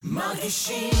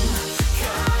מרגישים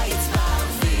קיץ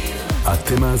באוויר.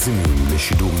 אתם מאזינים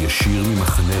לשידור ישיר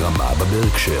ממחנה רמה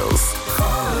בברקשיירס.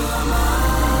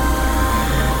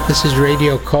 This is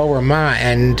Radio Kol Ramah,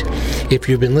 and if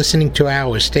you've been listening to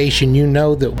our station, you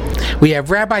know that we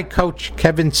have Rabbi Coach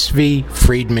Kevin Zvi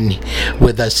Friedman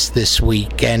with us this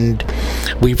week, and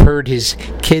we've heard his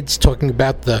kids talking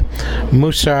about the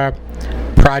Musar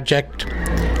project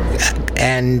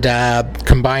and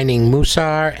combining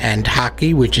Musar and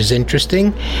hockey, which is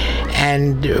interesting.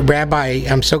 And Rabbi,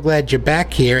 I'm so glad you're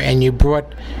back here, and you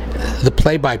brought the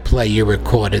play-by-play you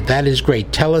recorded. That is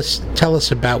great. Tell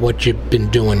us about what you've been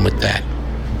doing with that.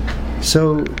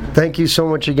 So thank you so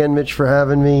much again, Mitch, for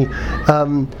having me.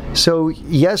 So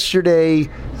yesterday,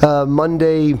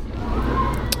 Monday,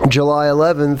 July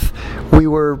 11th, we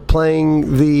were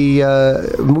playing the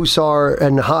Musar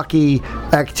and hockey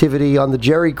activity on the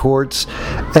Jerry courts,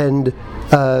 and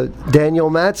Daniel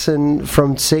Matson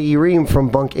from Seirim from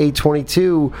Bunk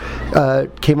 822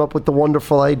 came up with the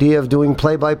wonderful idea of doing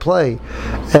play-by-play.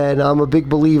 And I'm a big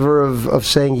believer of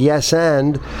saying yes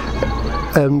and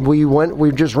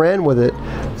we just ran with it.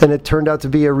 And it turned out to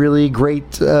be a really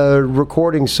great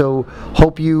recording, so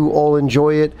hope you all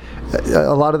enjoy it.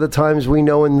 A lot of the times we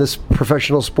know in this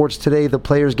professional sports today, the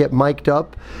players get mic'd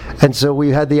up, and so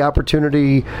we had the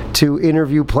opportunity to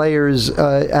interview players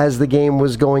as the game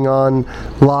was going on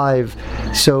live.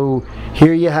 So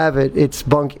here you have it. It's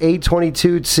Bunk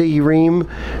 822 Seirim,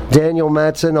 Daniel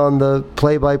Matson on the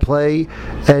play-by-play,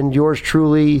 and yours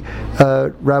truly,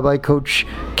 Rabbi Coach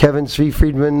Kevin Zvi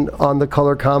Friedman on the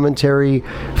color commentary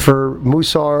for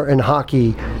Musar and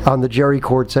hockey on the Jerry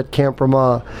courts at Camp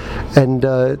Ramah. And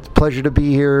it's a pleasure to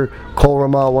be here, Kol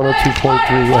Ramah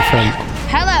 102.3 FM.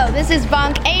 Hello, this is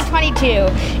Bunk 822.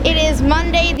 It is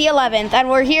Monday the 11th, and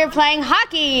we're here playing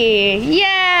hockey.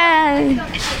 Yay!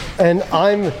 And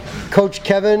I'm Coach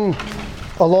Kevin,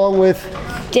 along with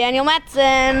Daniel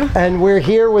Matson. And we're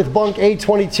here with Bunk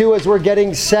 822 as we're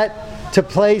getting set to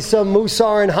play some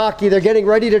Musar and hockey. They're getting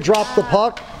ready to drop the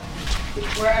puck.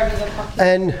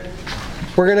 And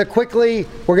we're gonna quickly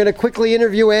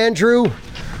interview Andrew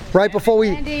right before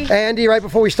we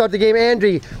start the game.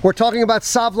 Andy, we're talking about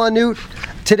Savlanut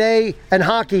today and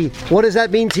hockey. What does that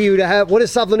mean to you what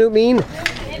does Savlanut mean?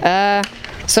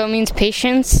 So it means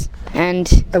patience. And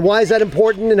why is that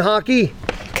important in hockey?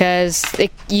 Because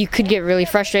you could get really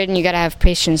frustrated and you gotta have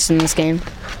patience in this game.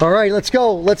 All right, let's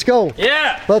go.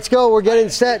 Yeah. Let's go. We're getting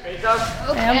set.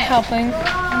 Okay. I'm helping.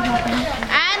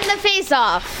 And the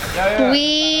face-off.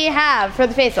 We have for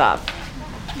the face-off.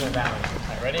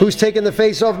 Who's taking the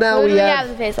face-off now? We have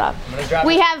the face-off.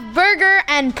 We have Berger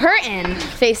and Purton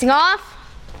facing off.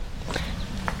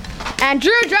 And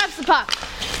Drew drops the puck.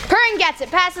 Purton gets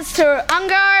it, passes to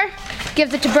Ungar,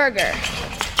 gives it to Berger.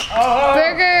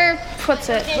 Berger puts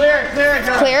it. Clear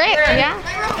it? Yeah.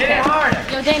 Hit it hard.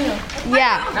 Yo, Daniel.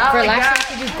 Yeah. For last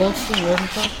time, do Goldstein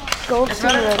Rosenthal.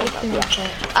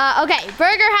 Okay,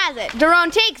 Berger has it.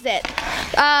 Daron takes it.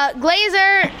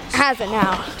 Glazer has it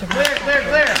now.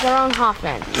 Clear. Daron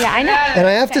Hoffman. Yeah, I know. And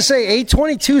I have to say,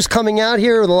 822 is coming out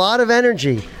here with a lot of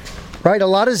energy. Right, a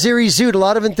lot of Ziri Zoot, a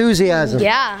lot of enthusiasm.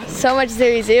 Yeah, so much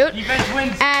Ziri Zoot.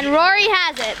 And Rory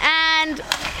has it. And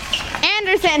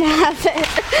Anderson has it.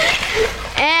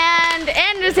 And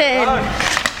Anderson.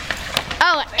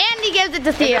 Oh, Andy gives it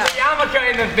to Theo.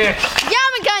 Yarmulke in the mix.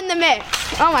 Yarmulke in the mix.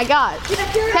 Oh my God.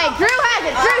 Okay, Drew has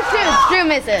it. Drew shoots. Drew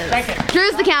misses.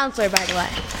 Drew's the counselor, by the way.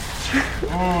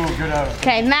 Oh, good out.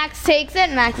 Okay, Max takes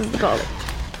it. Max is the goalie.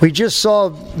 We just saw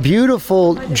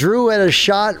beautiful. Drew had a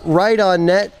shot right on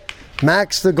net.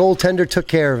 Max, the goaltender, took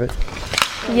care of it.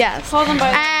 Yes.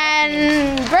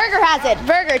 And Berger has it.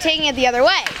 Berger taking it the other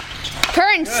way.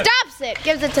 Purton stops it,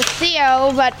 gives it to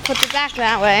Theo, but puts it back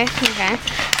that way. Okay.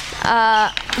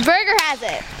 Berger has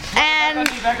it. And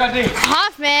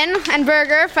Hoffman and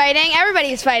Berger fighting.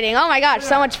 Everybody's fighting. Oh my gosh,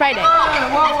 so much fighting.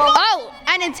 Oh,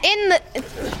 and it's in the...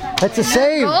 It's a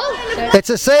save. It's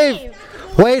a save.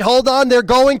 Wait, hold on. They're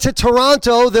going to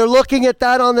Toronto. They're looking at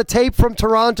that on the tape from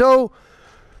Toronto.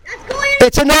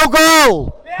 It's a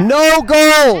no-goal. No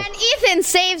goal. And Ethan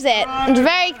saves it. It's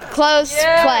very close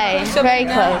play. Very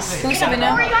close. For me? Can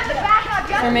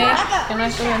I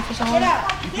sub in for someone?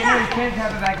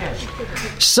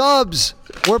 Subs.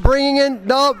 We're bringing in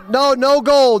no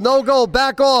goal. No goal.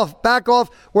 Back off.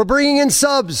 We're bringing in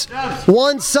subs.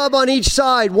 One sub on each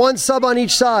side. No,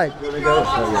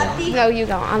 you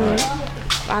go.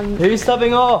 Who's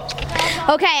subbing off?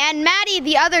 Okay, and Maddie,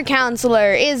 the other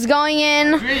counselor, is going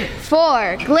in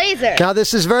for Glazer. Now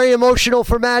this is very emotional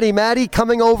for Maddie. Maddie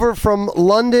coming over from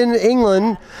London,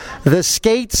 England. The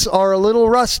skates are a little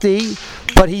rusty,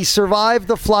 but he survived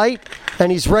the flight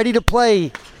and he's ready to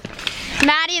play.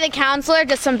 Maddie, the counselor,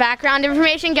 just some background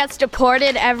information, gets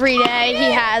deported every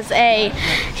day.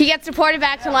 He gets deported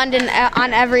back to London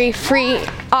on every free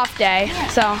off day.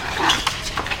 So,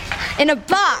 in a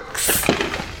box.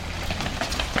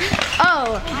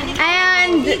 Oh,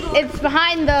 and it's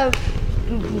behind the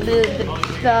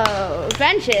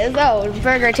benches. Oh,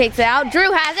 Burger takes it out.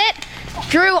 Drew has it.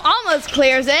 Drew almost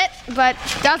clears it, but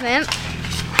doesn't.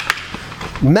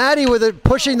 Maddie with it,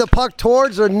 pushing the puck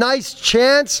towards a nice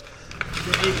chance.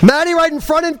 Maddie right in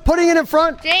front and putting it in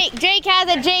front. Jake has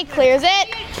it. Jake clears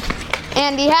it.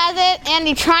 Andy has it.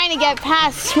 Andy trying to get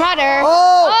past Schmutter.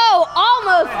 Oh,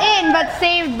 almost in, but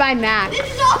saved by Max.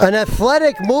 An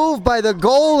athletic move by the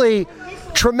goalie.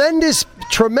 Tremendous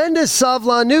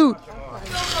Savlanut.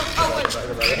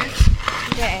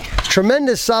 Okay.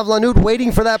 Tremendous Savlanut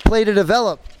waiting for that play to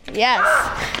develop. Yes.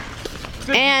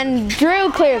 And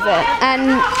Drew clears it. And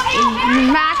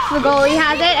Max, the goalie,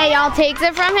 has it. Ayal takes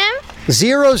it from him.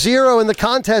 0-0 in the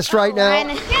contest right now. And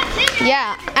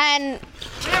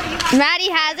Maddie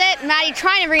has it. Maddie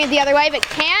trying to bring it the other way, but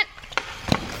can't.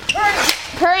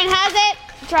 Curran has it.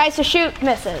 Tries to shoot,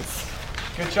 misses.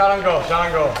 Good shot on goal. Shot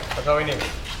on goal. That's all we need.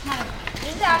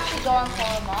 This is actually going for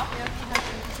him off.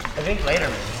 I think later,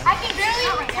 maybe. I can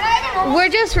really. Can I have a normal? We're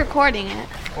just recording it.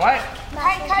 What?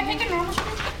 Can I take a normal?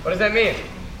 What does that mean?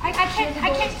 I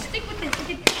can't stick with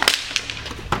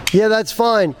this. Yeah, that's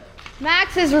fine.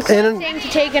 Max is requesting to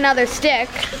take another stick.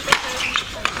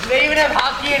 Do they even have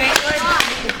hockey in England?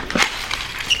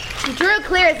 Drew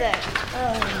clears it.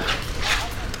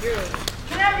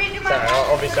 Can I redo my? Sorry,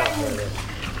 I'll be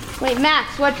soft. Wait,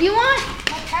 Max, what do you want?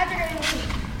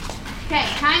 Okay,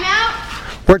 timeout.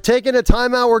 We're taking a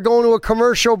timeout. We're going to a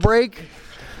commercial break.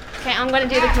 Okay, I'm going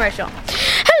to do the commercial.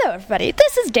 Hello, everybody.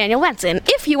 This is Daniel Wenson.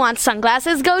 If you want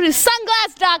sunglasses, go to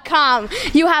sunglass.com.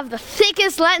 You have the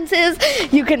thickest lenses.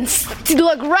 You can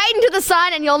look right into the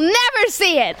sun, and you'll never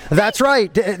see it. That's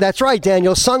right. That's right,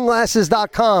 Daniel.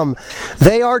 Sunglasses.com.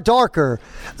 They are darker.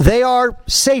 They are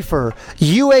safer.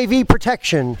 UAV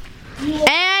protection.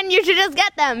 And you should just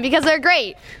get them because they're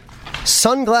great.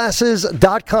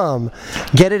 Sunglasses.com.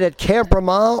 Get it at Camp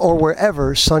Ramah or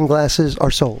wherever sunglasses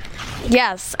are sold.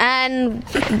 Yes, and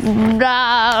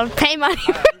pay money.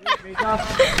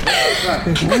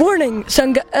 Warning: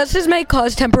 sunglasses may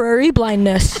cause temporary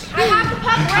blindness.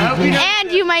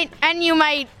 And you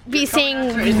might be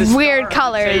seeing weird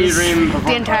colors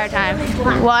the entire time.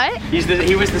 What?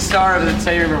 He was the star of the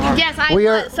Sayre performance. Yes, I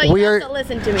was. So you have to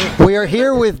listen to me. We are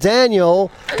here with Daniel.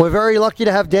 We're very lucky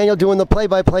to have Daniel doing the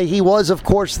play-by-play. He was, of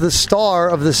course, the star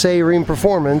of the Sayre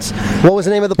performance. What was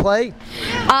the name of the play?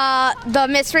 The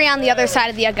Mystery on the Other Side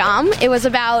of the Agam. It was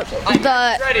about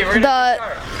the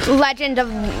legend of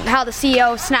how the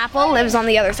CEO of Snapple lives on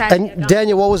the other side of the And Agam.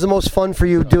 Daniel, what was the most fun for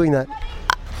you doing that?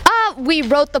 We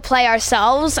wrote the play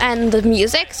ourselves and the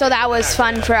music, so that was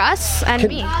fun for us and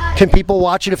me. Can people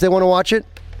watch it if they want to watch it?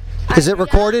 Is it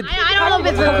recorded? I don't know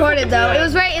if it's recorded though.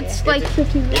 It's like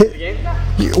 15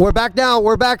 minutes. We're back now.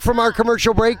 We're back from our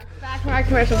commercial break. Back from our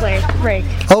commercial break.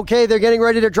 Okay, they're getting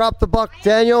ready to drop the buck.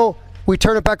 Daniel, we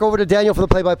turn it back over to Daniel for the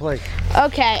play-by-play.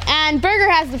 Okay, and Burger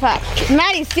has the puck.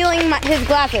 Maddie's stealing his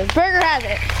glasses. Burger has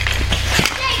it.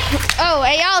 Oh,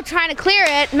 Ayal trying to clear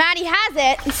it. Maddie has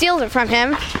it and steals it from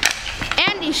him.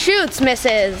 Andy shoots,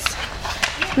 misses.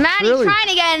 Maddie Really? trying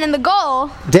to get in the goal.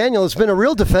 Daniel, it's been a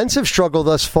real defensive struggle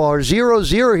thus far.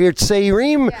 0-0 here.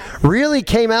 Sayre really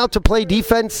came out to play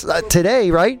defense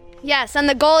today, right? Yes, and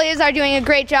the goalies are doing a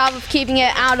great job of keeping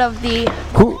it out of the...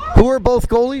 Who are both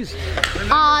goalies?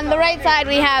 On the right side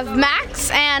we have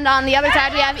Max, and on the other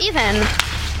side we have Ethan.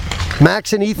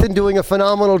 Max and Ethan doing a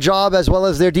phenomenal job as well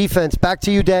as their defense. Back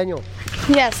to you, Daniel.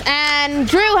 Yes, and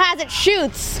Drew has it,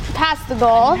 shoots past the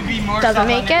goal. Doesn't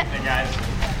make it.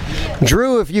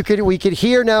 Drew, if you could, we could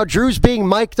hear now. Drew's being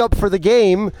mic'd up for the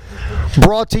game.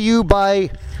 Brought to you by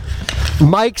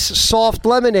Mike's Soft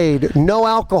Lemonade. No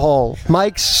alcohol.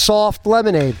 Mike's Soft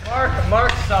Lemonade.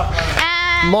 Mark's soft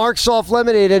lemonade. Mark's Soft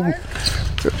Lemonade. And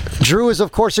Drew is,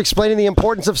 of course, explaining the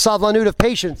importance of Savlanut, of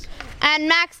patience. And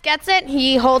Max gets it.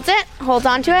 He holds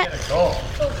on to it.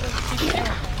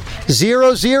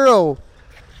 0-0.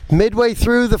 Midway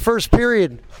through the first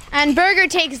period. And Burger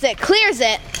takes it, clears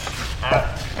it.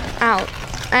 Out.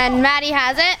 And Maddie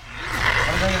has it.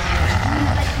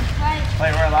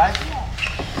 Play, we're alive?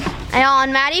 Ayal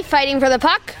and Maddie fighting for the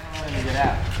puck.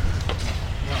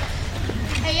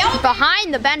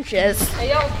 Behind the benches.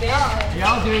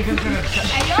 Y'all doing good for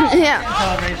Yeah.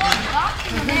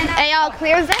 celebration. Ayal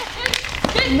clears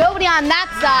it. Nobody on that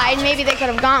side. Maybe they could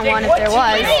have gone one if there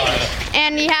was.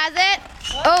 Andy has it.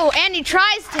 Oh, Andy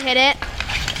tries to hit it.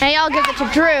 Ayal gives it to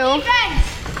Drew.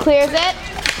 Clears it.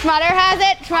 Schmutter has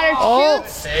it. Schmutter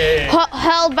shoots.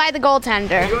 Held by the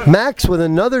goaltender. Max with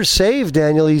another save,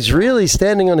 Daniel. He's really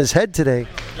standing on his head today.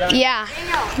 Yeah.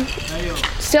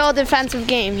 Still a defensive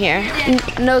game here.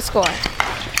 No score.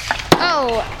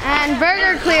 Oh, and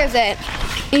Berger clears it.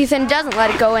 Ethan doesn't let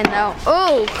it go in though.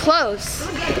 Oh, close.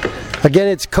 Again,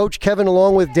 it's Coach Kevin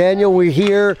along with Daniel. We're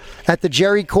here at the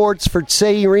Jerry Courts for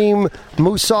Tseirim,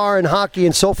 Musar, and hockey,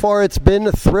 and so far it's been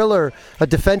a thriller, a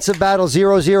defensive battle,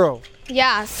 0-0.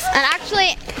 Yes, and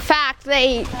actually, fact,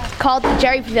 they called the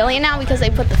Jerry Pavilion now because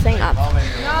they put the thing up.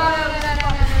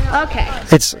 Okay.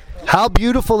 It's how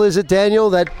beautiful is it, Daniel,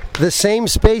 that the same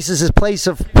space is a place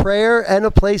of prayer and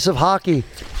a place of hockey.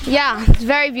 Yeah, it's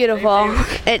very beautiful.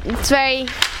 It's very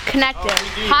connected.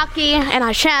 Hockey and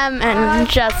Hashem and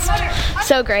just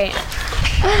so great.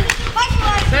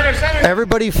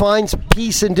 Everybody finds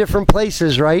peace in different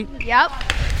places, right? Yep.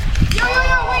 Yo,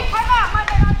 wait, time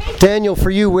out. Daniel, for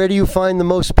you, where do you find the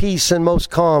most peace and most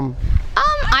calm?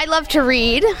 I love to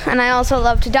read, and I also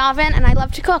love to daven, and I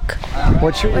love to cook.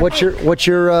 What's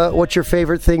your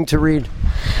favorite thing to read?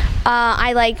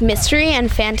 I like mystery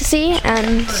and fantasy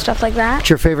and stuff like that. What's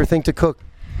your favorite thing to cook?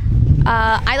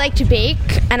 I like to bake,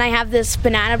 and I have this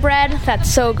banana bread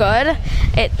that's so good.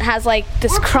 It has like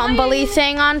this crumbly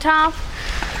thing on top.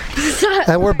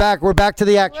 And we're back to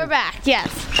the action. We're back, yes.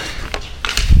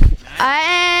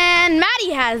 And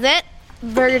Maddie has it.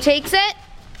 Berger takes it.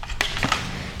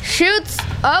 Shoots.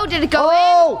 Oh, did it go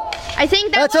in? I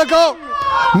think that's a goal.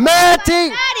 Matty!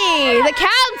 Maddie, the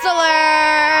counselor.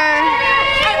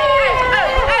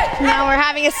 Now we're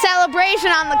having a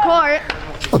celebration on the court.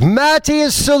 Matty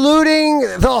is saluting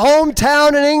the hometown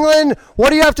in England. What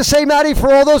do you have to say, Matty,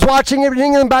 for all those watching in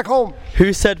England back home?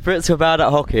 Who said Brits were bad at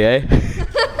hockey, eh?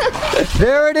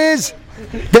 There it is.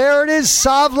 There it is,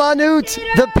 Savlanut.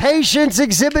 The patience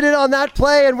exhibited on that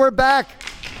play, and we're back.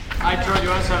 George, you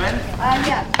want to sub in?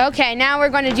 Yeah. Okay, now we're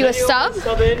going to do a sub.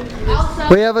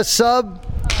 We have a sub,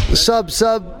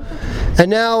 and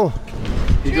now...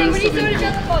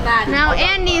 Now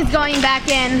Andy's going back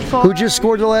in for... Who just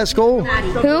scored the last goal?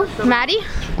 Who? Maddie?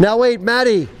 Now wait,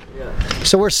 Maddie.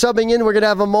 So we're subbing in. We're going to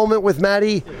have a moment with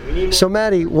Maddie. So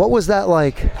Maddie, what was that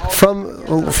like?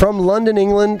 From London,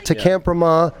 England to Camp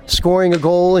Ramah, scoring a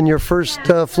goal in your first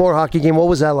floor hockey game. What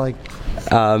was that like?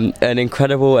 An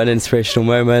incredible and inspirational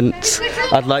moment.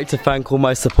 I'd like to thank all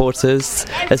my supporters,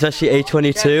 especially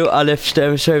A22, Alif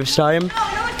Stovstein.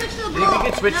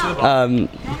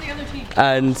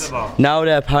 And now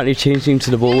they're apparently changing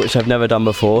to the ball, which I've never done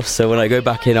before. So when I go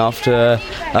back in after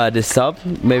this sub,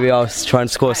 maybe I'll try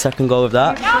and score a second goal with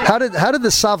that. How did the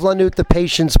Savlanut, the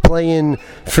patience, play in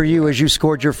for you as you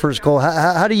scored your first goal?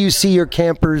 How do you see your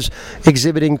campers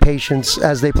exhibiting patience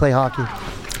as they play hockey?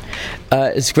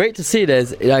 It's great to see.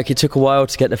 It took a while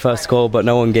to get the first goal, but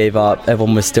no one gave up.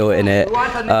 Everyone was still in it.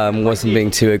 Wasn't being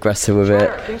too aggressive with it.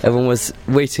 Everyone was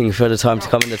waiting for the time to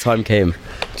come, and the time came.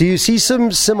 Do you see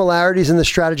some similarities in the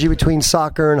strategy between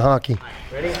soccer and hockey?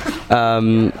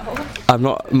 I'm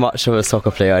not much of a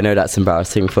soccer player. I know that's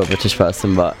embarrassing for a British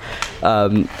person, but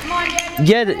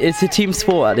yeah, it's a team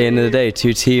sport at the end of the day.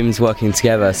 Two teams working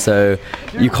together, so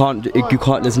you can't.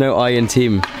 There's no I in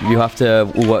team. You have to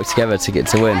all work together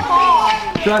to win.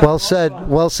 Well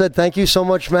said. Thank you so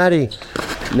much, Maddie.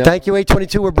 No. Thank you,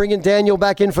 822. We're bringing Daniel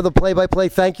back in for the play-by-play.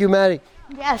 Thank you, Maddie.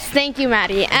 Yes, thank you,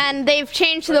 Maddie. And they've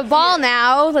changed to the ball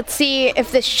now. Let's see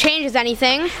if this changes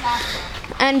anything.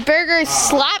 And Berger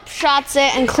slap shots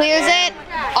it and clears it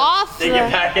off. They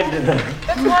get back into the...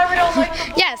 That's why we don't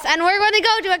like... Yes, and we're going to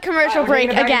go to a commercial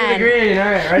break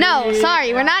again. No,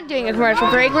 sorry, we're not doing a commercial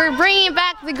break. We're bringing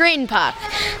back the green puck,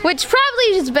 which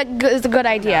probably is a good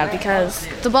idea because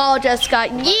the ball just got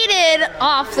yeeted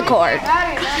off the court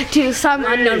to some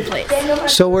unknown place.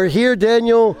 So we're here,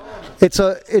 Daniel. It's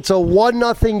a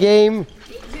 1-0 game.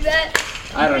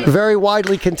 Very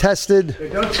widely contested.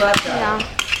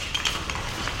 Yeah.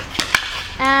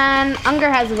 And Unger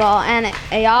has the ball, and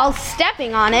Ayal's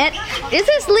stepping on it. Is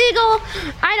this legal?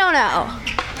 I don't know.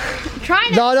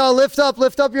 No, lift up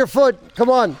your foot. Come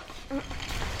on.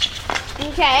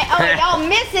 Okay, Ayal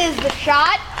misses the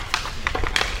shot.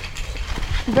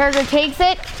 Berger takes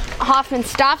it. Hoffman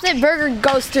stops it. Berger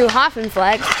goes through Hoffman's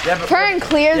legs. Pern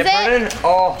clears it.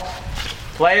 Oh,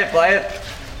 play it.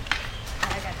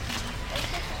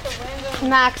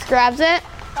 Max grabs it.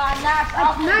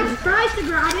 Max tries to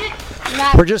grab it.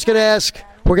 We're just going to ask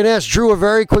We're going to ask Drew a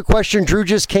very quick question. Drew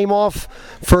just came off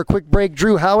for a quick break.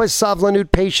 Drew, how is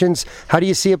Savlanut patience? How do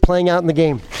you see it playing out in the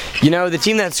game? You know, the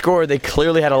team that scored, they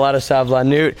clearly had a lot of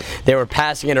Savlanut. They were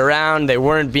passing it around. They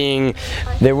were being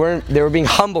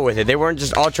humble with it. They weren't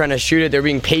just all trying to shoot it. They were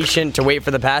being patient to wait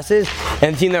for the passes.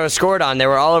 And the team that was scored on, they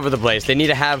were all over the place. They need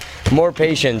to have more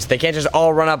patience. They can't just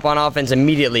all run up on offense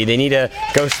immediately. They need to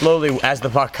go slowly as the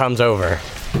puck comes over.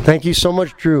 Thank you so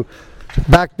much, Drew.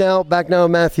 Back now,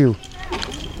 Matthew.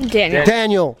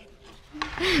 Daniel.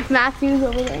 Matthew's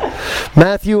over there.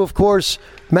 Matthew, of course.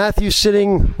 Matthew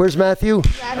sitting. Where's Matthew?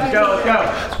 Let's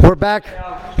go. We're back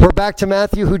to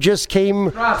Matthew, who just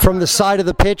came from the side of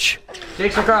the pitch.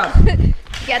 Takes across.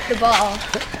 Get the ball.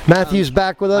 Matthew's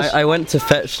back with us. I went to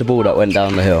fetch the ball that went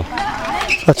down the hill.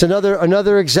 That's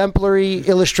another exemplary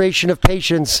illustration of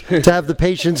patience, to have the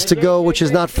patience to go, which is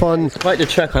not fun. Quite the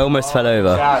trek, I almost fell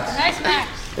over. Nice, Max.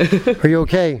 Are you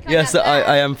okay? Yes,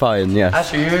 I am fine,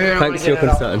 yes. Thanks for your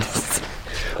concern.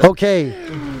 Okay.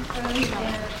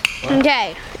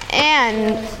 Okay,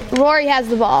 and Rory has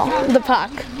the ball, the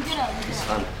puck.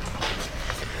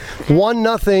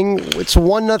 1-0. It's a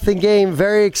 1-0 game.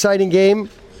 Very exciting game.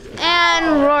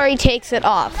 And Rory takes it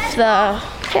off the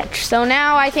pitch. So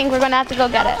now I think we're going to have to go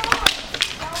get it.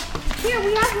 Here,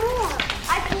 we have more.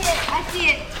 I see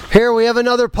it. Here, we have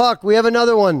another puck. We have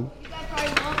another one.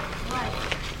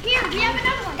 Here, we have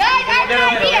another one. Guys, I have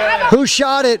an idea. How about Who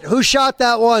shot it? Who shot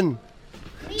that one?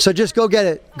 So just go get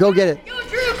it. Go get it. Yo,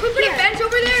 Drew, could we put a bench over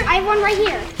there? I have one right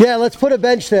here. Yeah, let's put a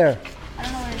bench there.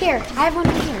 Here, I have one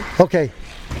right here. Okay.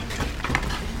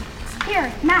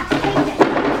 Here, Max, take it.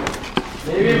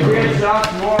 Maybe if we had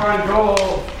shots more on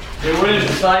goal, they wouldn't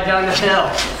slide down the hill.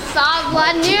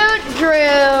 Savlanut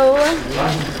Drew.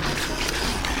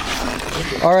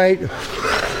 All right.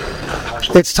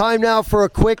 It's time now for a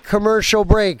quick commercial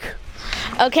break.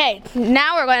 Okay,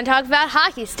 now we're going to talk about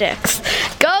hockey sticks.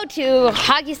 Go to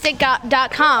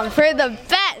hockeystick.com for the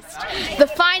best, the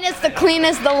finest, the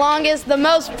cleanest, the longest, the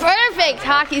most perfect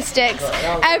hockey sticks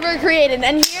ever created.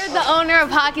 And here's the owner of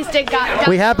hockeystick.com.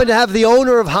 We happen to have the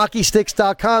owner of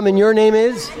hockeysticks.com, and your name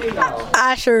is?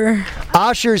 Asher.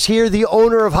 Asher's here, the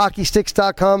owner of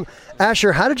hockeysticks.com.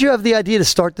 Asher, how did you have the idea to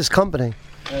start this company?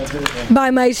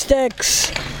 Buy my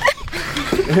sticks.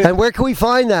 And where can we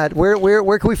find that?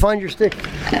 Where can we find your stick?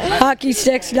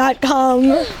 Hockeysticks.com.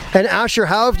 And Asher,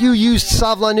 how have you used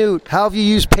Savlanut? How have you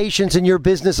used patience in your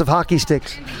business of hockey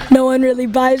sticks? No one really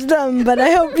buys them, but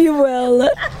I hope you will.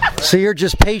 So you're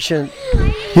just patient.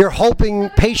 You're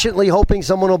patiently hoping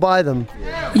someone will buy them.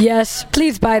 Yes,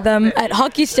 please buy them at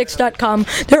hockeysticks.com.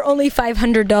 They're only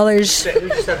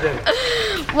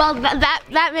 $500. Well,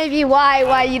 that may be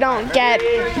why you don't get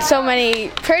so many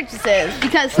purchases,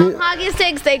 because some hockey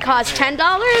sticks, they cost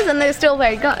 $10 and they're still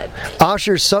very good.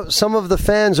 Asher, some of the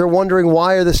fans are wondering,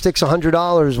 why are the sticks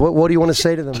 $100? What do you want to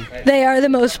say to them? They are the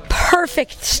most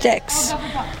perfect sticks,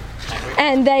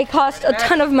 and they cost a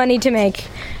ton of money to make.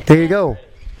 There you go.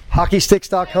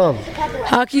 Hockeysticks.com.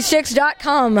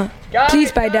 Hockeysticks.com.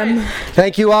 Please buy them.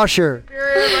 Thank you, Asher.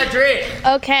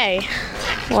 Okay.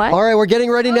 What? All right, we're getting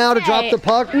ready now to drop the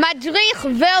puck. Madrid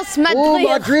versus Madrid. Oh,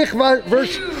 Madrid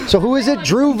versus. So who is it?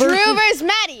 Drew versus? Drew versus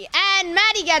Maddie. And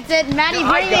Maddie gets it. Maddie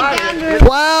bring it down to...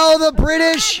 Wow, the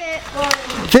British.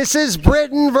 This is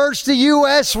Britain versus the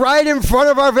U.S. right in front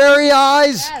of our very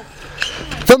eyes. Yes.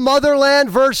 The motherland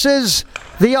versus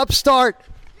the upstart.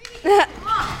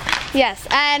 Yes,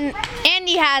 and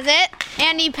Andy has it.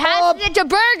 Andy passes it to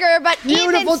Berger, but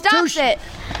Ethan stops it.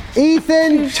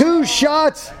 Ethan, 2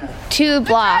 shots. 2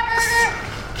 blocks.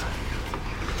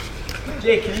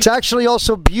 It's actually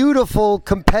also beautiful,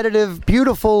 competitive,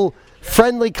 beautiful,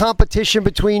 friendly competition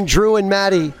between Drew and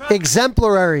Maddie.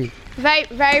 Exemplary. Very,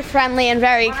 very friendly and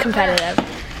very competitive.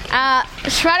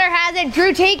 Schroeder has it.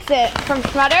 Drew takes it from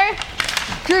Schroeder.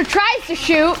 Drew tries to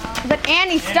shoot, but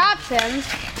Andy stops him.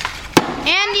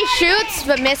 Andy shoots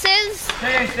but misses.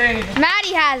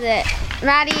 Maddie has it.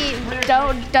 Maddie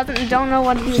don't know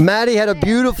what he's... Maddie had a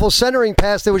beautiful centering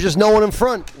pass. There was just no one in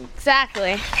front.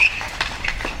 Exactly.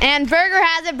 And Berger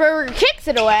has it. Berger kicks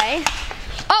it away.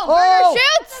 Berger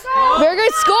shoots. Berger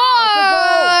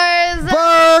scores.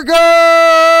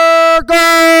 Berger goal!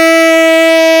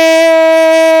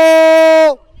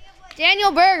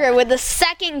 Daniel Berger with the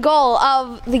second goal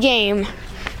of the game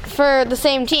for the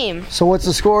same team. So what's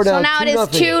the score now? So now it is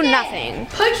 2-0.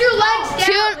 Put your legs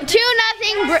down. 2-0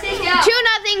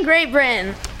 Great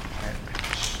Britain.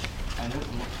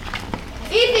 Ethan,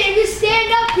 if you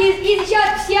stand up, he's easy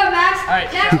shot. See how Max? All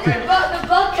right. Max, the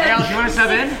bug Hey, Al, do you want to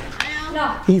sub in?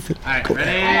 No. Ethan. All right,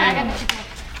 ready?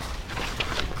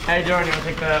 Hey, Jordan, you want to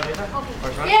take the pizza?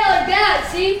 Yeah, like that,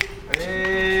 see?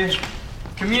 Ready?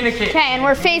 Communicate. Okay, and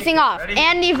we're facing off.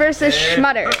 Andy versus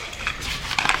Schmutter.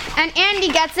 And Andy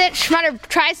gets it. Schmutter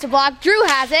tries to block. Drew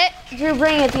has it. Drew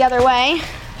bringing it the other way.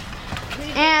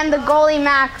 And the goalie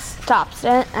Max stops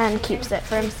it and keeps it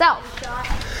for himself.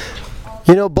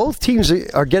 You know, both teams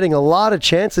are getting a lot of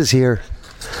chances here.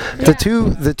 The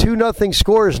 2-0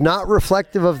 score is not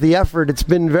reflective of the effort. It's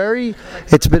been a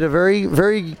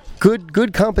very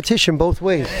good competition both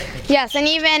ways. Yes, and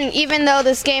even though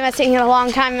this game has taken a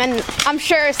long time, and I'm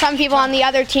sure some people on the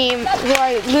other team who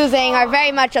are losing are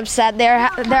very much upset. They're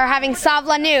having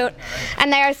Savlanut,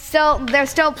 and they're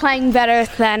still playing better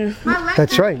than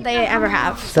That's right. they ever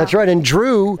have. So. That's right. And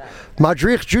Drew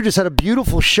just had a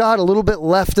beautiful shot a little bit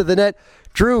left of the net.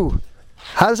 Drew,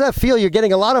 how does that feel? You're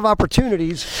getting a lot of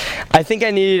opportunities. I think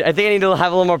I need to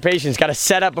have a little more patience. Got to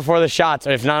set up before the shots,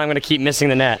 or if not, I'm going to keep missing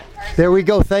the net. There we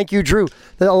go. Thank you, Drew.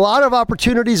 There are a lot of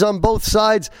opportunities on both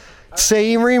sides.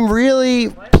 Seirim really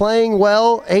playing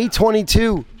well.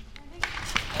 8-22.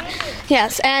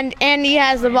 Yes, and Andy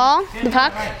has the ball, the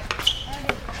puck.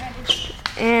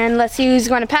 And let's see who's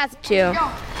going to pass it to.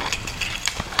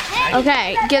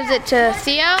 Okay, gives it to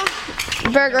Theo.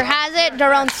 Berger has it.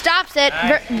 Daron stops it.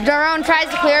 Daron tries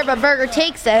to clear, but Berger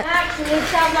takes it.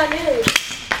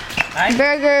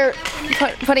 Berger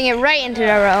putting it right into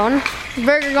Daron.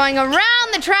 Berger going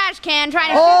around the trash can, trying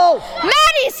to shoot.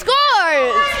 Maddie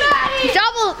scores!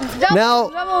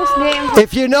 Double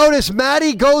If you notice,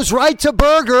 Maddie goes right to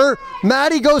Berger.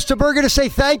 Maddie goes to Berger to say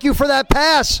thank you for that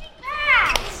pass.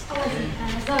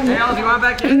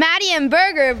 Maddie and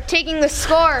Berger taking the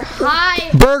score high.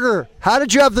 Berger, how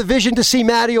did you have the vision to see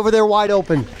Maddie over there wide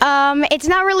open? It's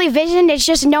not really vision, it's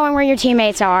just knowing where your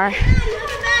teammates are.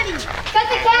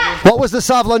 What was the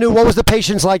Savlanut? What was the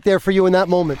patience like there for you in that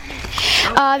moment?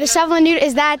 The Savlanut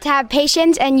is that to have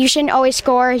patience, and you shouldn't always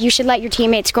score. You should let your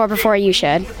teammates score before you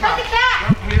should.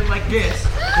 Like this.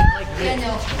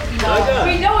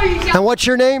 And what's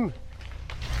your name?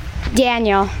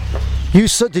 Daniel.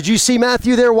 Did you see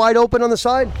Matthew there wide open on the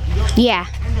side? Yeah.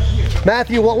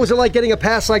 Matthew, what was it like getting a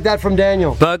pass like that from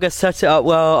Daniel? Berger set it up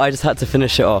well. I just had to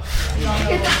finish it off.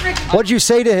 What did you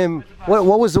say to him?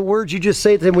 What was the words you just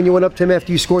say to him when you went up to him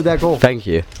after you scored that goal? Thank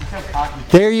you.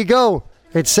 There you go.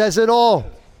 It says it all.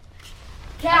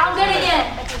 Yeah, I'm getting in.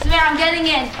 I'm getting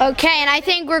in. Okay, and I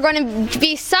think we're going to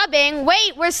be subbing.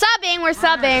 Wait, we're subbing.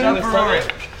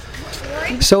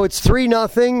 So it's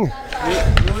 3-0.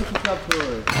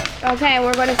 Okay,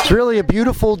 we're going to... It's really a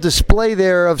beautiful display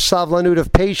there of Savlanut,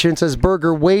 of patience, as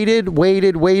Berger waited.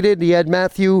 He had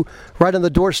Matthew right on the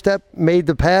doorstep, made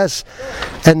the pass,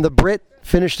 and the Brit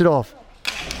finished it off.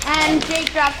 And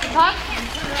Jake drops the puck,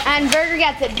 and Berger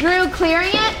gets it. Drew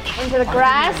clearing it into the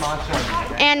grass.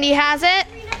 Andy has it.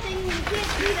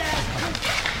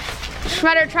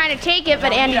 Schmutter trying to take it,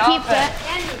 but Andy keeps it.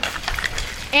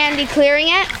 Andy clearing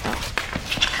it.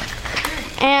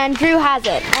 And Drew has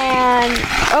it. And,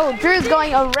 Drew's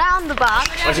going around the box.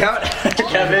 Watch out,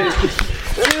 Kevin.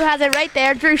 Drew has it right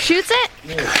there. Drew shoots it.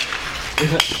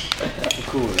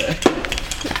 Cool.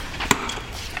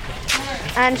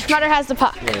 And Schmutter has the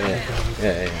puck.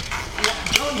 Yeah.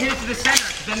 Don't get it to the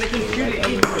center, then they can shoot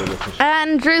it.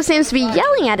 And Drew seems to be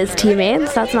yelling at his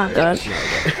teammates. That's not good.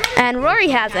 And Rory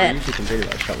has it.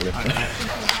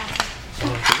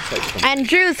 And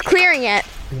Drew's clearing it.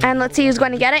 And let's see who's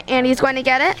going to get it. Andy's going to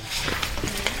get it.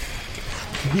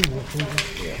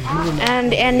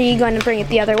 And Andy going to bring it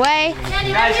the other way.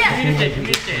 Guys,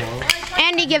 communicate.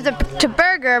 Andy gives it to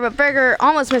Berger, but Berger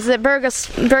almost misses it.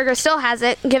 Berger still has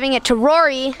it, giving it to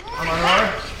Rory.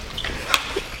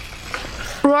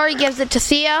 Rory gives it to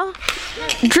Theo.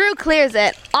 Drew clears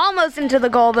it, almost into the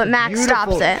goal, but Max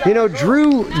stops it. You know,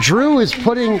 Drew is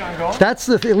putting, that's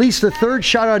at least the third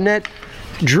shot on net.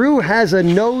 Drew has a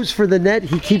nose for the net.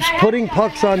 He keeps putting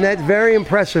pucks on net. Very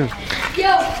impressive.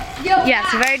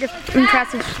 Yes, a very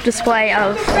impressive display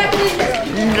of,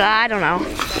 I don't know,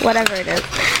 whatever it is.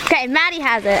 Okay, Maddie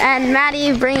has it, and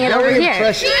Maddie bringing it over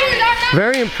here.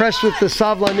 Very impressed with the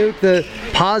Savlanut, the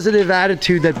positive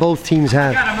attitude that both teams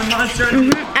have.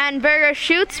 And Berger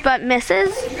shoots, but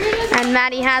misses. And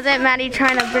Maddie has it. Maddie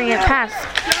trying to bring it past.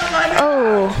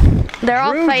 Oh, they're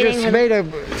all fighting. Drew just made a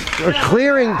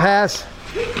clearing pass.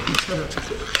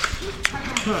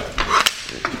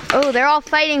 Oh, they're all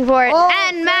fighting for it.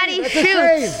 And Maddie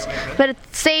shoots, but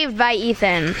it's saved by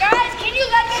Ethan. Guys, can you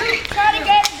let me try to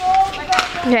get a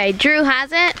goal? Okay, Drew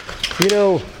has it. You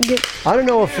know, I don't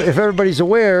know if everybody's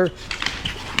aware,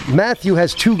 Matthew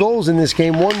has 2 goals in this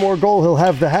game. One more goal, he'll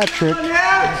have the hat trick.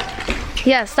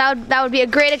 Yes, that would be a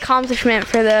great accomplishment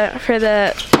for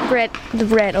the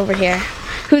Brit over here,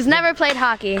 who's never played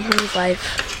hockey in his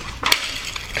life.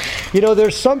 You know,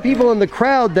 there's some people in the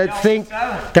crowd that think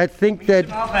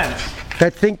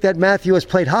that Matthew has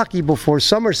played hockey before.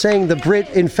 Some are saying the Brit,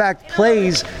 in fact,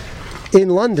 plays in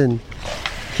London.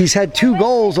 He's had 2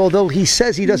 goals, although he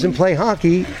says he doesn't play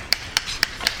hockey.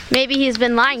 Maybe he's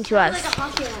been lying to us.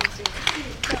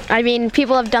 I mean,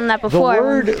 people have done that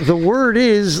before. The word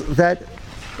is that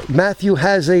Matthew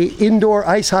has a indoor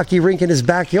ice hockey rink in his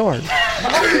backyard.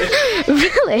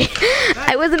 Really?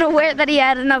 I wasn't aware that he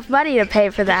had enough money to pay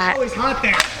for that. It's always hot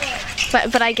there.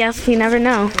 But I guess you never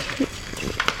know.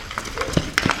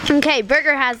 Okay,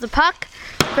 Berger has the puck.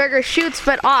 Berger shoots,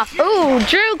 but off. Ooh,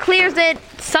 Drew clears it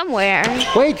somewhere.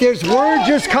 Wait, there's word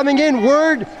just coming in.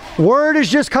 Word is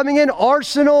just coming in.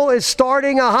 Arsenal is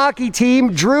starting a hockey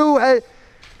team. Drew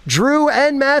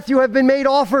and Matthew have been made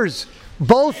offers.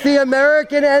 Both the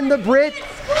American and the Brit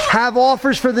have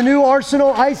offers for the new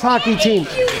Arsenal ice hockey team.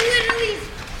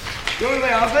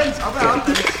 Offense?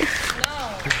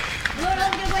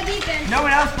 No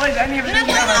one else plays any of it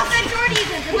together.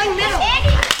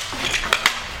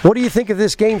 What do you think of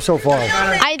this game so far?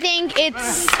 I think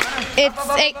it's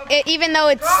even though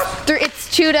it's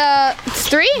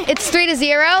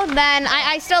 3-0, then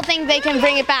I still think they can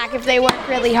bring it back if they work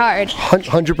really hard.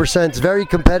 100%. It's very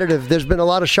competitive. There's been a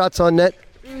lot of shots on net.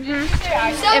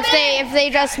 If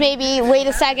they just maybe wait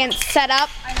a second, set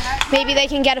up, maybe they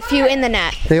can get a few in the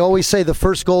net. They always say the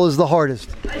first goal is the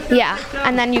hardest. Yeah,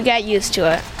 and then you get used to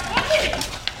it.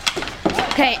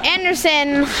 Okay,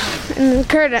 Anderson in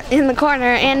the corner,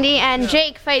 Andy and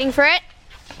Jake fighting for it.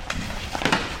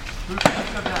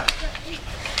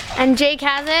 And Jake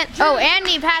has it. Oh,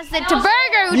 Andy passed it to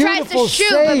Berger, who tries to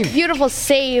shoot, but beautiful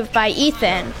save by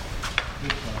Ethan.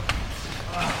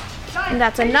 And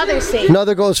that's another save.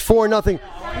 Another goes 4-0.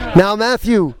 Now,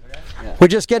 Matthew, we're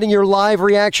just getting your live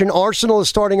reaction. Arsenal is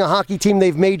starting a hockey team.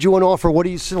 They've made you an offer. What do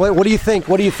you think?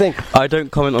 What do you think? I don't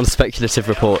comment on speculative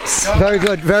reports. Very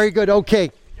good. Very good.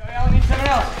 Okay.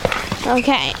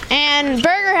 Okay, and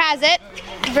Berger has it.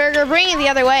 Berger bringing it the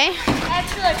other way.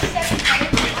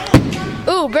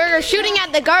 Ooh, Berger shooting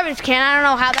at the garbage can. I don't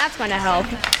know how that's going to help.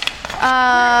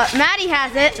 Maddie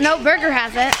has it. No, Berger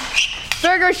has it.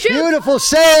 Berger shoots. Beautiful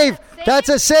save. That's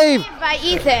a save. By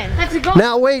Ethan. That's a goal.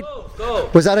 Now wait.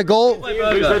 Was that a goal?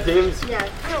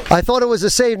 I thought it was a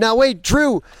save. Now wait,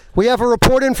 Drew, we have a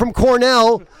report in from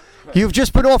Cornell. You've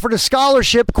just been offered a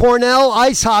scholarship, Cornell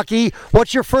ice hockey.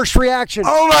 What's your first reaction?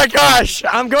 Oh my gosh,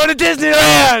 I'm going to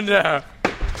Disneyland!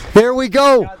 There we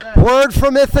go. Word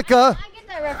from Ithaca. I get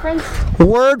that reference.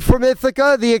 Word from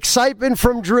Ithaca. The excitement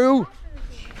from Drew.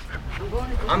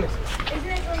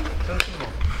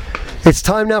 It's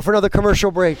time now for another commercial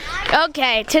break.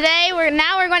 Okay, today we're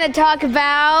going to talk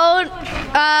about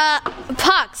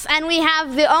pucks, and we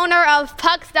have the owner of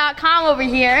pucks.com over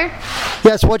here.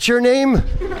 Yes, what's your name?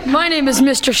 My name is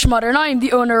Mr. Schmutter, and I am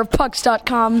the owner of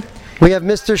pucks.com. We have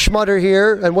Mr. Schmutter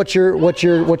here, and what's your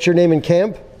name in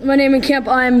camp? My name in camp,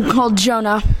 I'm called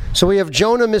Jonah. So we have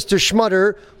Jonah, Mr.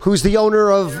 Schmutter, who's the owner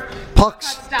of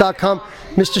pucks.com.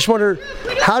 Mr. Schmutter,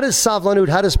 how does Savlanut,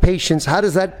 how does patience, how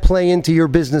does that play into your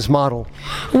business model?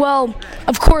 Well,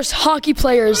 of course, hockey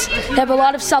players have a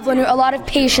lot of Savlanut, a lot of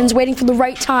patience, waiting for the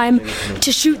right time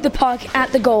to shoot the puck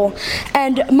at the goal.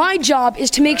 And my job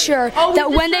is to make sure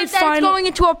that when they find going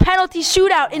into a penalty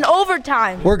shootout in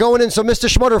overtime. We're going in. So, Mr.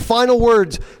 Schmutter, final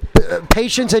words.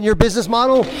 Patience and your business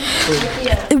model?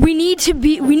 We need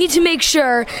to make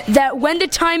sure that when the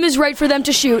time is right for them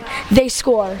to shoot, they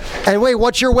score. And wait,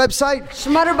 what's your website?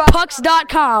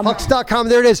 Pucks.com. Pucks.com,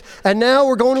 there it is. And now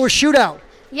we're going to a shootout.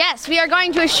 Yes, we are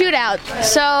going to a shootout.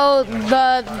 So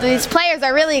these players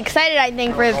are really excited, I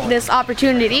think, for this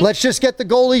opportunity. Let's just get the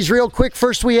goalies real quick.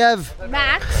 First we have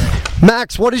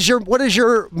Max, what is your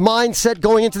mindset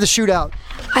going into the shootout?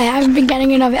 I haven't been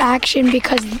getting enough action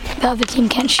because the other team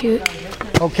can't shoot.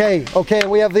 Okay.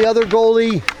 We have the other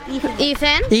goalie.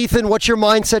 Ethan, what's your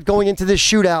mindset going into this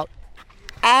shootout?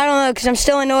 I don't know, because I'm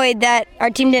still annoyed that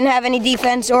our team didn't have any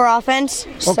defense or offense.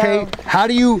 Okay, so. How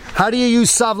do you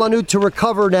use Savlanut to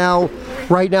recover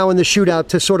right now in the shootout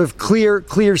to sort of clear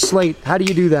slate? How do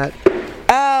you do that?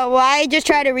 Well, I just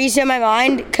try to reset my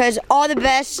mind, because all the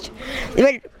best,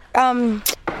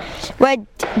 what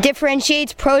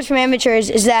differentiates pros from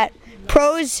amateurs is that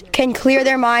pros can clear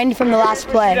their mind from the last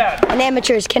play, and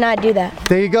amateurs cannot do that.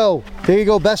 There you go.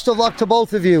 Best of luck to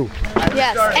both of you.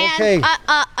 Yes, and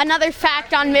another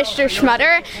fact on Mr.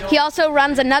 Schmutter, he also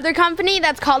runs another company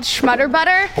that's called Schmutter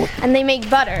Butter, and they make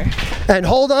butter. And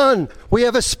hold on, we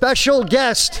have a special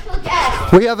guest.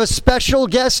 We have a special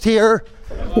guest here.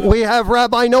 We have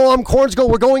Rabbi Noam Kornsgold.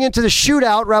 We're going into the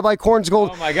shootout, Rabbi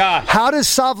Kornsgold. Oh, my gosh. How does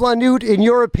Savlanut, in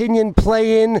your opinion,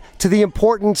 play in to the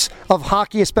importance of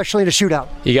hockey, especially in a shootout?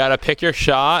 You got to pick your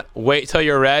shot, wait till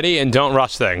you're ready, and don't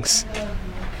rush things.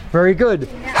 Very good.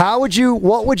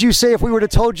 What would you say if we were to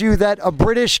told you that a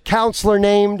British counselor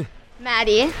named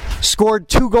Maddie scored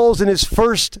 2 goals in his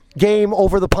first game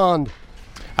over the pond?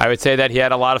 I would say that he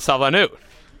had a lot of Savlanut.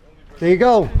 There you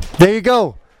go. There you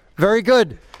go. Very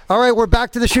good. All right, we're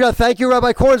back to the shootout. Thank you,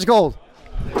 Rabbi Kornsgold.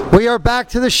 We are back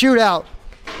to the shootout.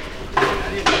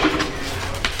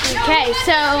 Okay,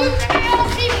 so.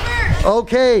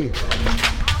 Okay.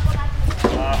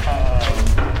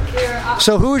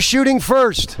 So who's shooting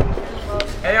first?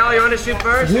 Hey, all, you want to shoot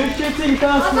first? Who's shooting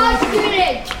first?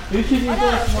 Who's shooting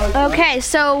first? Okay,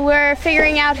 so we're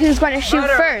figuring out who's going to shoot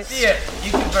first. See it. You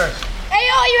shoot first. Hey,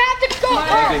 you have to go.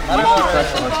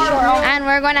 And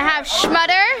we're going to have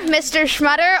Schmutter, Mr.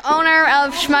 Schmutter, owner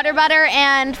of Schmutter Butter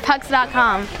and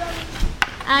Pucks.com.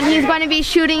 And he's going to be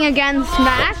shooting against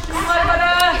Max,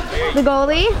 the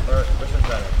goalie.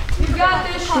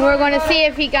 And we're going to see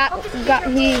if he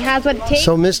has what it takes.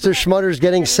 So Mr. Schmutter's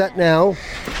getting set now.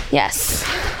 Yes.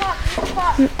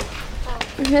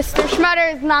 Mr.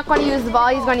 Schmutter is not going to use the ball,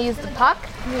 he's going to use the puck.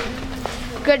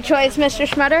 Good choice, Mr.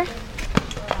 Schmutter.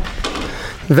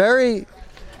 Very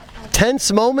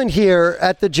tense moment here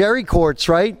at the Jerry Courts,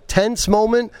 right? Tense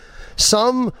moment.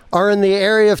 Some are in the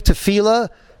area of tefillah.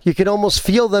 You can almost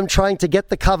feel them trying to get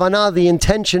the kavanah, the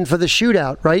intention for the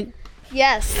shootout, right?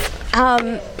 Yes.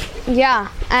 Yeah,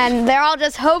 and they're all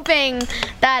just hoping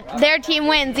that their team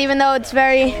wins, even though it's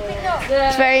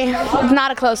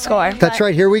not a close score. That's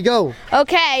right. Here we go.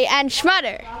 Okay, and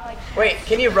Schmutter. Wait,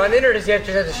 can you run it or does he just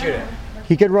have to shoot it?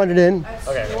 He could run it in.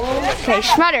 Okay. Okay,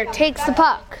 Schmutter takes the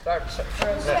puck.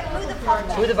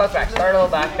 Move the puck back. Start a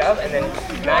little back up, and then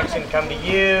Max can come to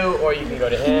you, or you can go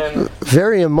to him.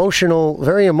 Very emotional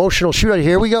shootout.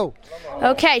 Here we go.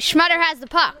 Okay, Schmutter has the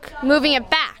puck, moving it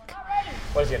back.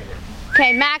 What is he gonna do?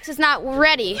 Okay, Max is not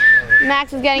ready.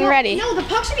 Max is getting ready. No, the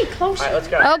puck should be closer. All right, let's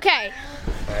go. Okay.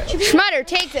 Schmutter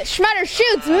takes it. Schmutter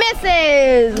shoots,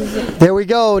 misses. There we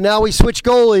go. Now we switch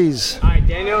goalies. All right,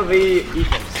 Daniel v. Ethan.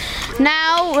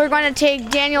 Now we're going to take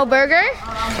Daniel Berger,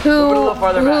 who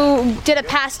did a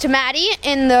pass to Maddie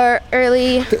in the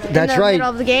middle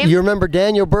of the game. You remember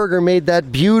Daniel Berger made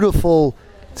that beautiful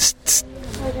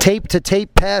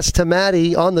tape-to-tape pass to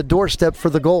Maddie on the doorstep for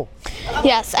the goal.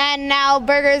 Yes, and now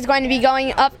Berger is going to be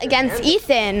going up against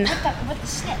Ethan.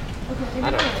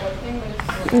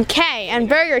 Okay, and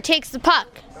Berger takes the puck.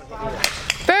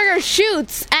 Berger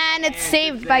shoots, and it's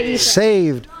saved by Ethan.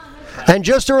 Saved. And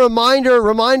just a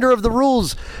reminder of the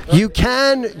rules. You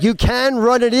can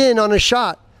run it in on a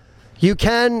shot. You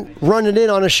can run it in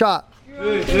on a shot.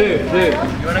 You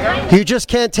just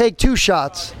can't take 2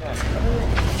 shots.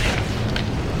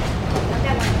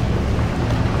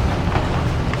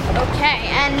 Okay,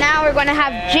 and now we're going to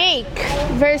have Jake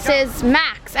versus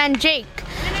Max, and Jake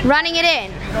running it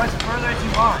in.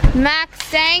 Max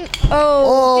staying.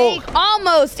 Jake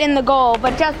almost in the goal,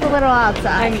 but just a little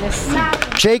outside.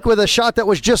 Jake with a shot that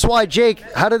was just wide. Jake,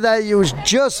 how did that? It was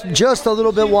just a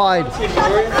little bit wide.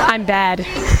 I'm bad.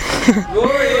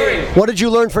 What did you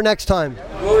learn for next time?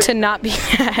 To not be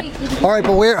bad. All right,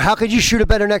 but how could you shoot it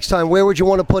better next time? Where would you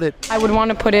want to put it? I would want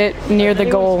to put it near the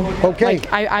goal. Okay.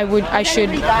 Like I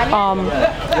should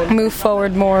move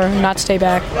forward more, not stay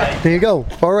back. There you go.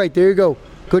 All right, there you go.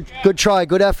 Good try,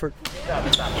 good effort.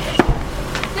 Just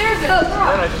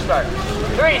start.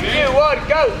 3, 2, 1,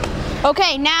 go!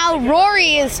 Okay, now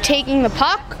Rory is taking the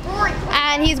puck,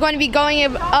 and he's going to be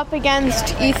going up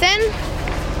against Ethan.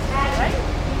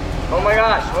 Oh my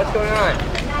gosh, what's going on?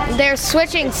 They're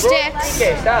switching sticks.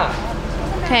 Okay, stop.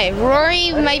 Okay,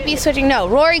 Rory might be switching. No,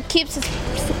 Rory keeps his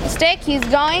stick. He's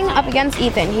going up against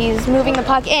Ethan. He's moving the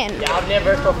puck in. Yeah, I'll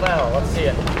never vertical foul. Let's see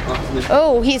it.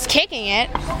 Oh, he's kicking it.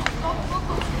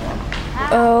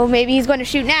 Oh, maybe he's going to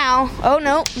shoot now. Oh,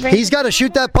 no. He's got to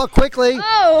shoot that puck quickly.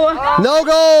 Oh. No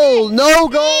goal. No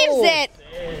goal. Saves it.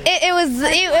 It was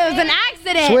an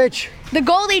accident. Switch. The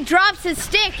goalie drops his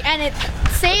stick, and it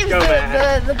saves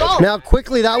the goal. Now,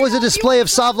 quickly, that was a display of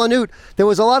Savlanut. There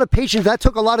was a lot of patience. That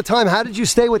took a lot of time. How did you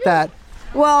stay with that?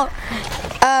 Well,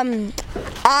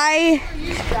 I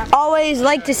always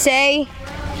like to say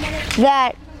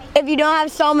that if you don't have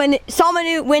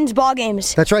Savlanut wins ball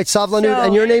games. That's right, Savlanut.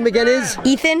 And your name again is?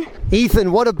 Ethan.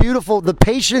 Ethan, what a beautiful, the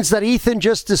patience that Ethan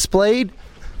just displayed.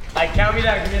 Count me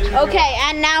down. Okay,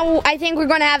 and now I think we're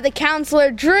going to have the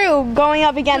counselor Drew going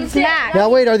up against Max. Now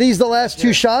wait, are these the last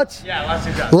 2 shots? Yeah, last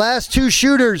 2 shots. Last 2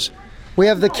 shooters. We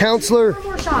have the counselor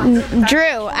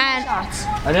Drew, and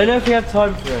I don't know if we have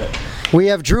time for it. We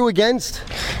have Drew against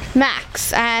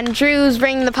Max, and Drew's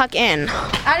bringing the puck in.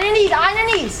 On your knees, on your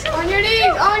knees. On your knees,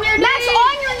 on your Max, knees.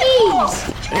 on your knees.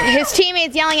 His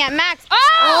teammates yelling at Max.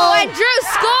 Oh, and Drew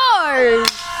scores.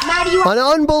 Maddie, you an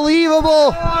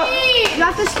unbelievable.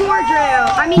 have to score,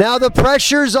 Drew. Now the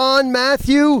pressure's on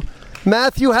Matthew.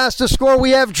 Matthew has to score.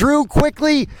 We have Drew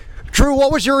quickly. Drew,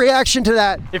 what was your reaction to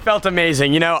that? It felt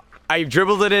amazing. I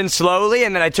dribbled it in slowly,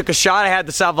 and then I took a shot. I had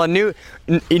the Sav Lanout.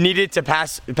 He needed to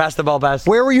pass the ball past.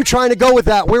 Where were you trying to go with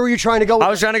that? Where were you trying to go with I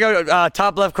was trying to go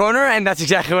top left corner, and that's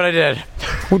exactly what I did.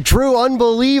 Well, Drew,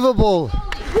 unbelievable.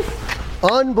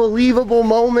 Unbelievable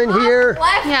moment here.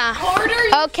 Yeah.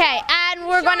 Okay, and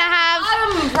we're gonna have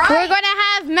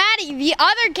Maddie, the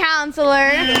other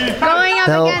counselor, going up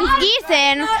against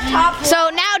Ethan. So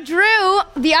now Drew,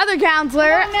 the other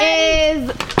counselor, is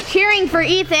cheering for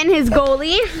Ethan, his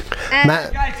goalie.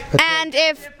 And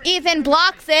if Ethan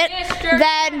blocks it,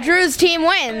 then Drew's team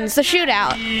wins the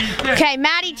shootout. Okay,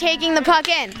 Maddie taking the puck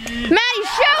in. Maddie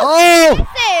shoots! Oh!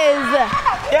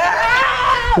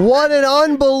 What an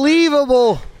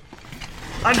unbelievable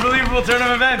turn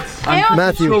of events. I'm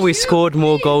Matthew. sure we scored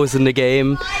more goals in the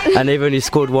game, and they've only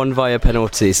scored one via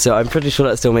penalty, so I'm pretty sure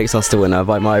that still makes us the winner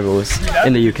by my rules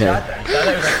in the UK.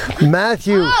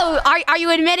 Matthew. Oh, are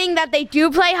you admitting that they do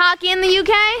play hockey in the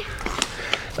UK?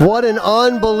 What an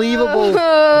unbelievable.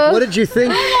 What did you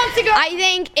think? I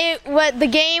think the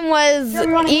game was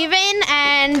even,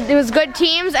 and it was good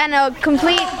teams, and a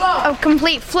complete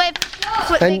flip.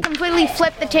 They completely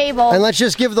flipped the table. And let's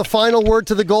just give the final word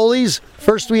to the goalies.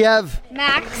 First we have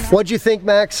Max. What'd you think,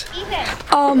 Max?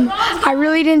 I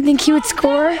really didn't think he would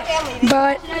score,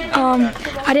 but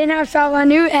I didn't have Sav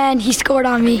Lanout, and he scored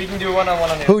on me. We can do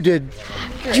one-on-one on him. Who did?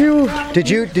 Drew. Did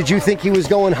you think he was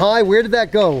going high? Where did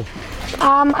that go?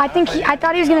 I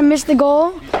thought he was gonna miss the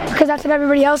goal because that's what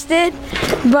everybody else did,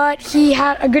 but he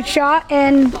had a good shot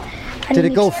and. Did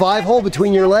it go 5-hole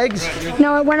between your legs?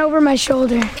 No, it went over my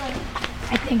shoulder,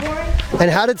 I think. And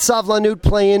how did Sav Lanout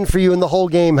play in for you in the whole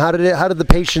game? How did the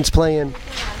patience play in?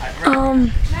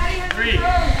 I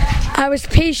was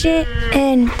patient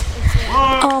and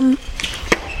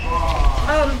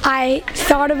I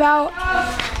thought about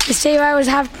the save I was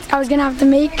gonna have to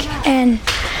make, and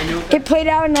it played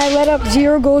out, and I let up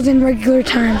 0 goals in regular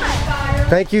time.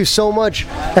 Thank you so much.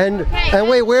 And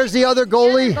wait, where's the other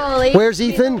goalie? Where's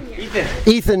Ethan?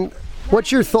 Ethan,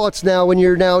 what's your thoughts now when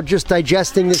you're now just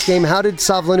digesting this game? How did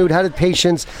Sav Lanout, how did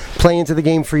patience play into the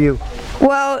game for you?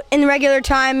 Well, in regular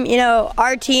time,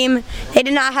 our team, they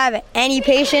did not have any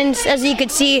patience. As you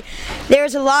could see, there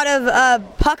was a lot of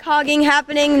puck hogging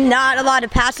happening, not a lot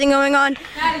of passing going on.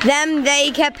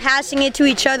 They kept passing it to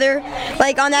each other,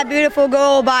 like on that beautiful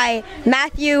goal by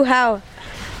Matthew, how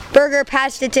Berger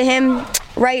passed it to him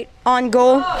right on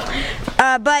goal.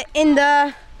 But in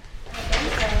the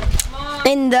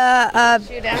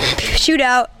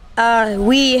shootout,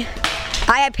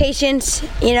 I had patience.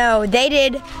 They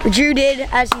did. Drew did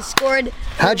as he scored.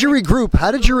 How'd you regroup?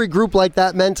 How did you regroup like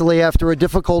that mentally after a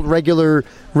difficult regulation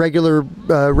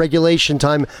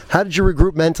time? How did you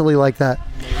regroup mentally like that?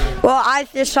 Well, I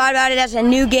just thought about it as a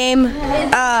new game,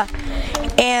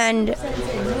 and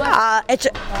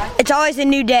it's always a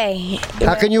new day.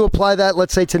 How can you apply that,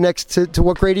 let's say, to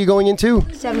what grade are you going into?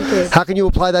 7th grade. How can you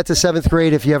apply that to 7th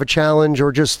grade if you have a challenge,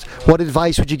 or just what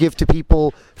advice would you give to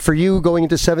people for you going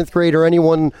into 7th grade, or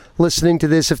anyone listening to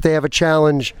this if they have a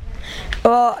challenge?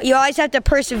 Well, you always have to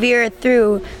persevere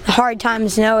through the hard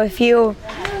times. If you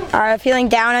are feeling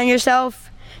down on yourself,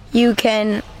 you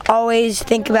can always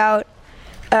think about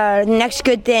the next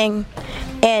good thing.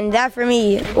 And that for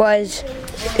me was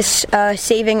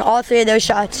saving all 3 of those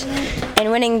shots and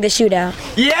winning the shootout.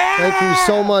 Yeah! Thank you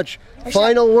so much.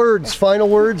 Final words.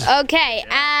 Okay,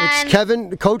 and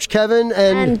it's Coach Kevin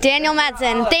and Daniel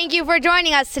Metzen. Thank you for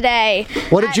joining us today.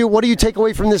 What do you take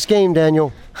away from this game,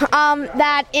 Daniel?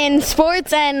 That in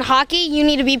sports and hockey, you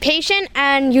need to be patient,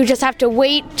 and you just have to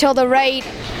wait till the right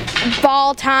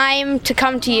ball time to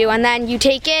come to you, and then you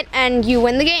take it and you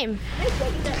win the game.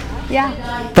 Yeah.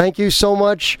 Thank you so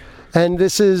much. And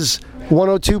this is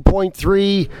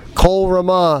 102.3 Kol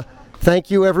Ramah. Thank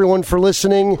you, everyone, for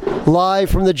listening. Live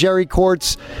from the Jerry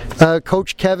Courts,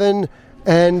 Coach Kevin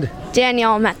and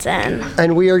Daniel Metzen.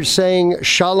 And we are saying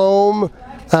shalom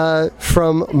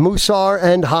from Musar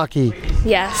and hockey.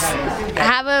 Yes.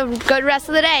 Have a good rest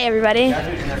of the day, everybody.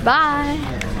 Bye.